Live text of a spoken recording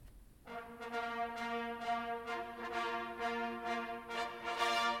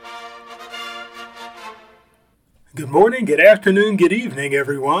Good morning, good afternoon, good evening,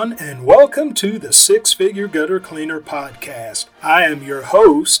 everyone, and welcome to the Six Figure Gutter Cleaner Podcast. I am your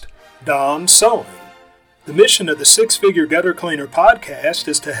host, Don Sulling. The mission of the Six Figure Gutter Cleaner Podcast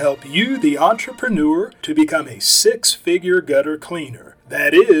is to help you, the entrepreneur, to become a six-figure gutter cleaner.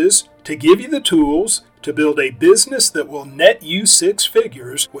 That is, to give you the tools to build a business that will net you six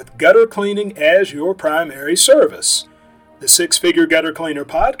figures with gutter cleaning as your primary service. The Six Figure Gutter Cleaner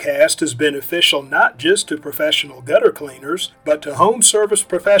Podcast is beneficial not just to professional gutter cleaners, but to home service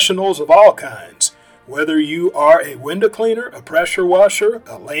professionals of all kinds. Whether you are a window cleaner, a pressure washer,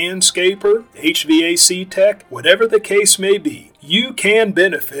 a landscaper, HVAC tech, whatever the case may be, you can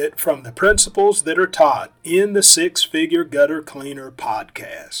benefit from the principles that are taught in the Six Figure Gutter Cleaner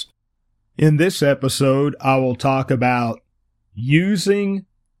Podcast. In this episode, I will talk about using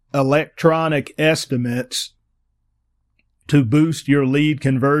electronic estimates to boost your lead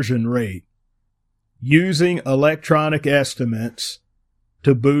conversion rate. Using electronic estimates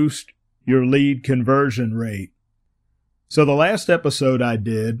to boost your lead conversion rate. So the last episode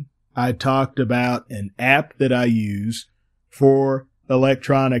I talked about an app that I use for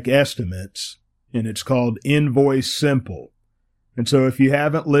electronic estimates, and it's called Invoice Simple. And so if you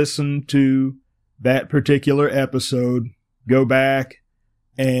haven't listened to that particular episode, go back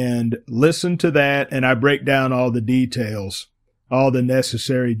and listen to that, and I break down all the details, all the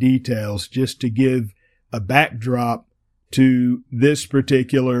necessary details, just to give a backdrop to this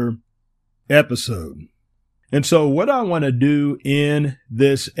particular episode. And so what I want to do in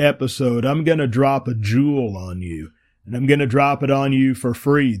this episode, I'm going to drop a jewel on you, and I'm going to drop it on you for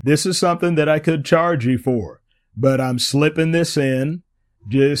free. This is something that I could charge you for, but I'm slipping this in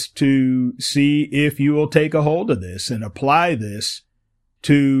just to see if you will take a hold of this and apply this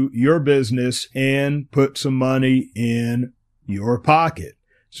to your business and put some money in your pocket.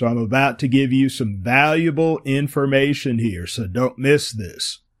 So I'm about to give you some valuable information here, so don't miss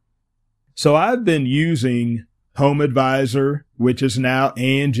this. So I've been using Home Advisor, which is now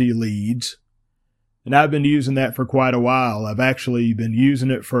Angie Leads, and I've been using that for quite a while. I've actually been using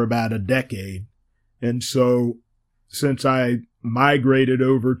it for about a decade. And so since I migrated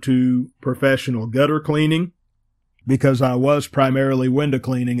over to professional gutter cleaning, because I was primarily window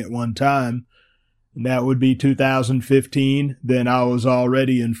cleaning at one time, and that would be 2015, then I was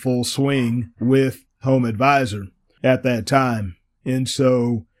already in full swing with Home Advisor at that time. And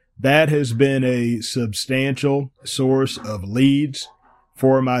so that has been a substantial source of leads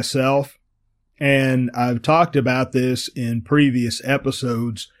for myself. And I've talked about this in previous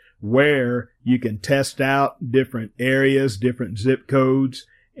episodes where you can test out different areas, different zip codes,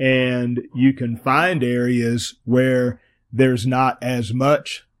 and you can find areas where there's not as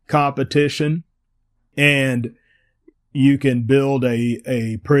much competition, and you can build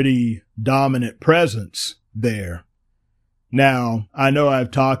a pretty dominant presence there. Now, I know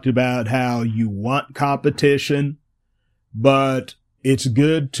I've talked about how you want competition, but it's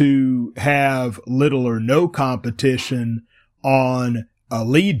good to have little or no competition on a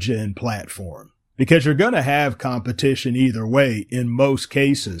lead gen platform, because you're going to have competition either way in most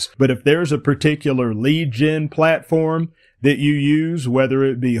cases. But if there's a particular lead gen platform that you use, whether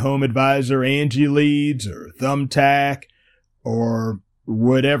it be Home Advisor, Angie Leads, or Thumbtack, or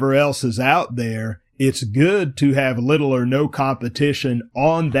whatever else is out there, it's good to have little or no competition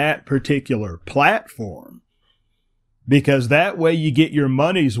on that particular platform, because that way you get your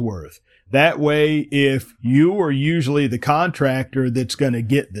money's worth. That way, if you are usually the contractor that's going to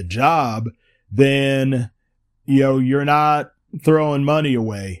get the job, then, you're not throwing money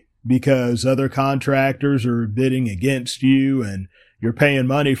away because other contractors are bidding against you and you're paying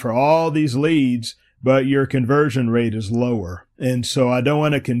money for all these leads, but your conversion rate is lower. And so I don't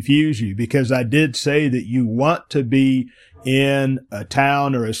want to confuse you, because I did say that you want to be in a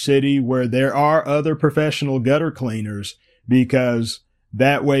town or a city where there are other professional gutter cleaners, because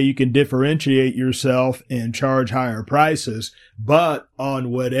that way you can differentiate yourself and charge higher prices. But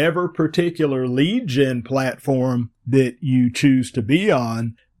on whatever particular lead gen platform that you choose to be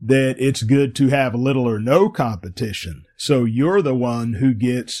on, that it's good to have little or no competition. So you're the one who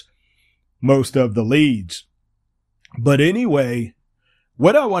gets most of the leads. But anyway,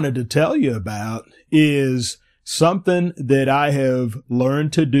 what I wanted to tell you about is something that I have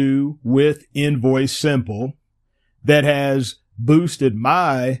learned to do with Invoice Simple that has boosted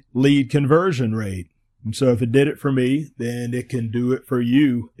my lead conversion rate. And so if it did it for me, then it can do it for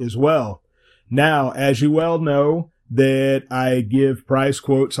you as well. Now, as you well know, that I give price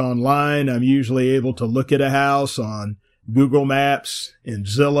quotes online. I'm usually able to look at a house on Google Maps and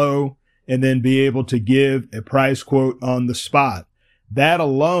Zillow, and then be able to give a price quote on the spot. that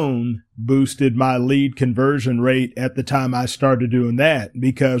alone boosted my lead conversion rate at the time I started doing that.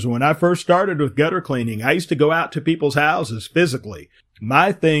 Because when I first started with gutter cleaning, I used to go out to people's houses physically.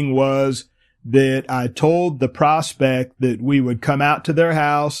 My thing was that I told the prospect that we would come out to their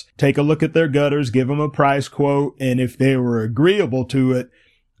house, take a look at their gutters, give them a price quote, and if they were agreeable to it,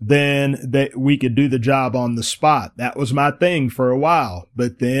 then we could do the job on the spot. That was my thing for a while.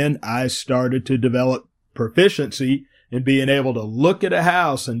 But then I started to develop proficiency in being able to look at a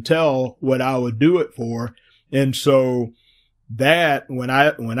house and tell what I would do it for. And so that, when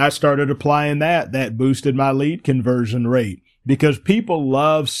I started applying that boosted my lead conversion rate, because people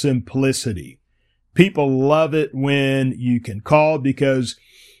love simplicity. People love it when you can call, because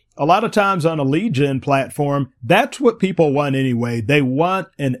a lot of times on a lead gen platform, that's what people want anyway. They want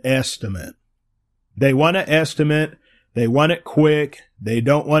an estimate. They want an estimate. They want it quick. They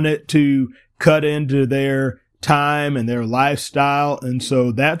don't want it to cut into their time and their lifestyle. And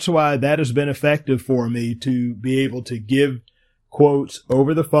so that's why that has been effective for me, to be able to give quotes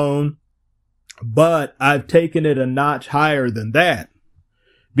over the phone. But I've taken it a notch higher than that,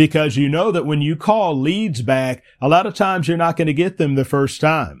 because you know that when you call leads back, a lot of times you're not going to get them the first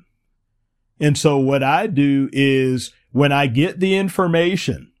time. And so what I do is, when I get the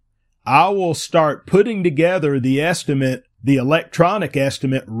information, I will start putting together the estimate, the electronic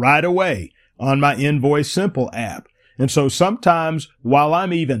estimate, right away on my Invoice Simple app. And so sometimes while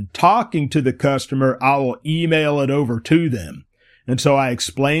I'm even talking to the customer, I will email it over to them. And so I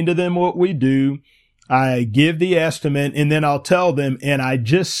explain to them what we do. I give the estimate, and then I'll tell them, and I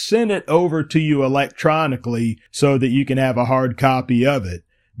just sent it over to you electronically so that you can have a hard copy of it.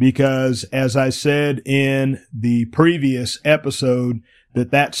 Because as I said in the previous episode,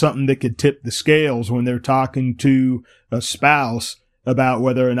 that's something that could tip the scales when they're talking to a spouse about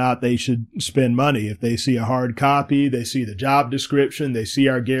whether or not they should spend money. If they see a hard copy, they see the job description, they see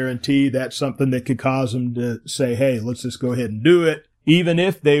our guarantee, that's something that could cause them to say, hey, let's just go ahead and do it, even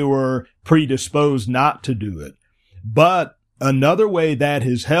if they were predisposed not to do it. But another way that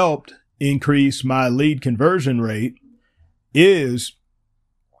has helped increase my lead conversion rate is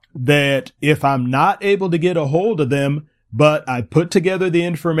that if I'm not able to get a hold of them, but I put together the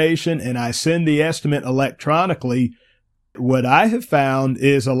information and I send the estimate electronically, what I have found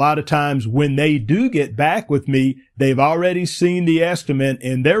is a lot of times when they do get back with me, they've already seen the estimate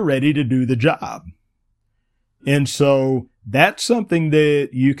and they're ready to do the job. And so that's something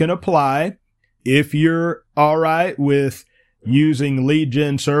that you can apply if you're all right with using lead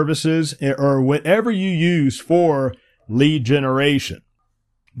gen services or whatever you use for lead generation.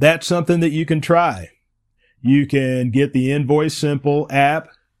 That's something that you can try. You can get the Invoice Simple app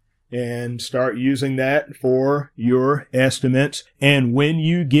and start using that for your estimates. And when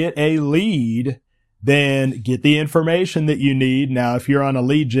you get a lead, then get the information that you need. Now, if you're on a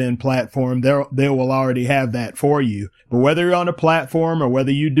lead gen platform, they will already have that for you. But whether you're on a platform or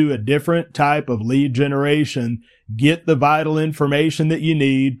whether you do a different type of lead generation, get the vital information that you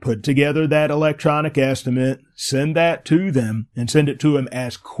need, put together that electronic estimate, send that to them, and send it to them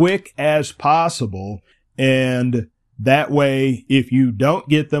as quick as possible. And that way, if you don't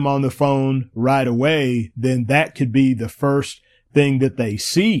get them on the phone right away, then that could be the first thing that they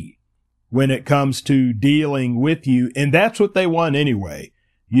see when it comes to dealing with you. And that's what they want anyway.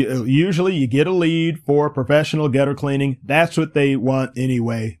 Usually you get a lead for professional gutter cleaning. That's what they want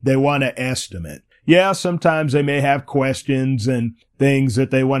anyway. They want an estimate. Yeah, sometimes they may have questions and things that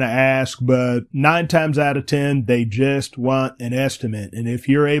they want to ask, but 9 times out of 10, they just want an estimate. And if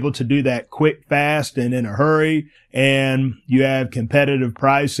you're able to do that quick, fast, and in a hurry, and you have competitive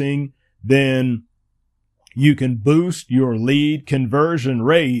pricing, then you can boost your lead conversion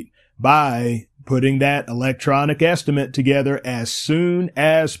rate by putting that electronic estimate together as soon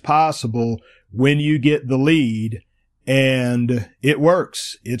as possible when you get the lead. And it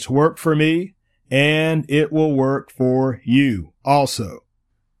works. It's worked for me. And it will work for you also.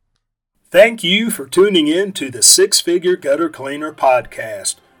 Thank you for tuning in to the Six Figure Gutter Cleaner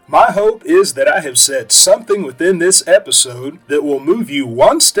podcast. My hope is that I have said something within this episode that will move you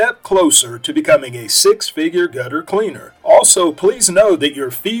one step closer to becoming a six-figure gutter cleaner. Also, please know that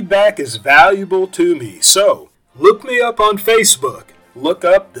your feedback is valuable to me. So, look me up on Facebook. Look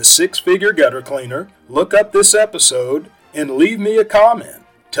up the Six Figure Gutter Cleaner. Look up this episode and leave me a comment.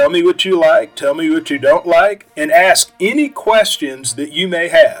 Tell me what you like, tell me what you don't like, and ask any questions that you may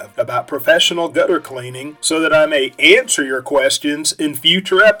have about professional gutter cleaning so that I may answer your questions in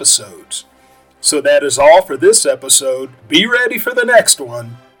future episodes. So that is all for this episode. Be ready for the next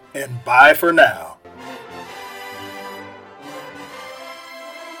one, and bye for now.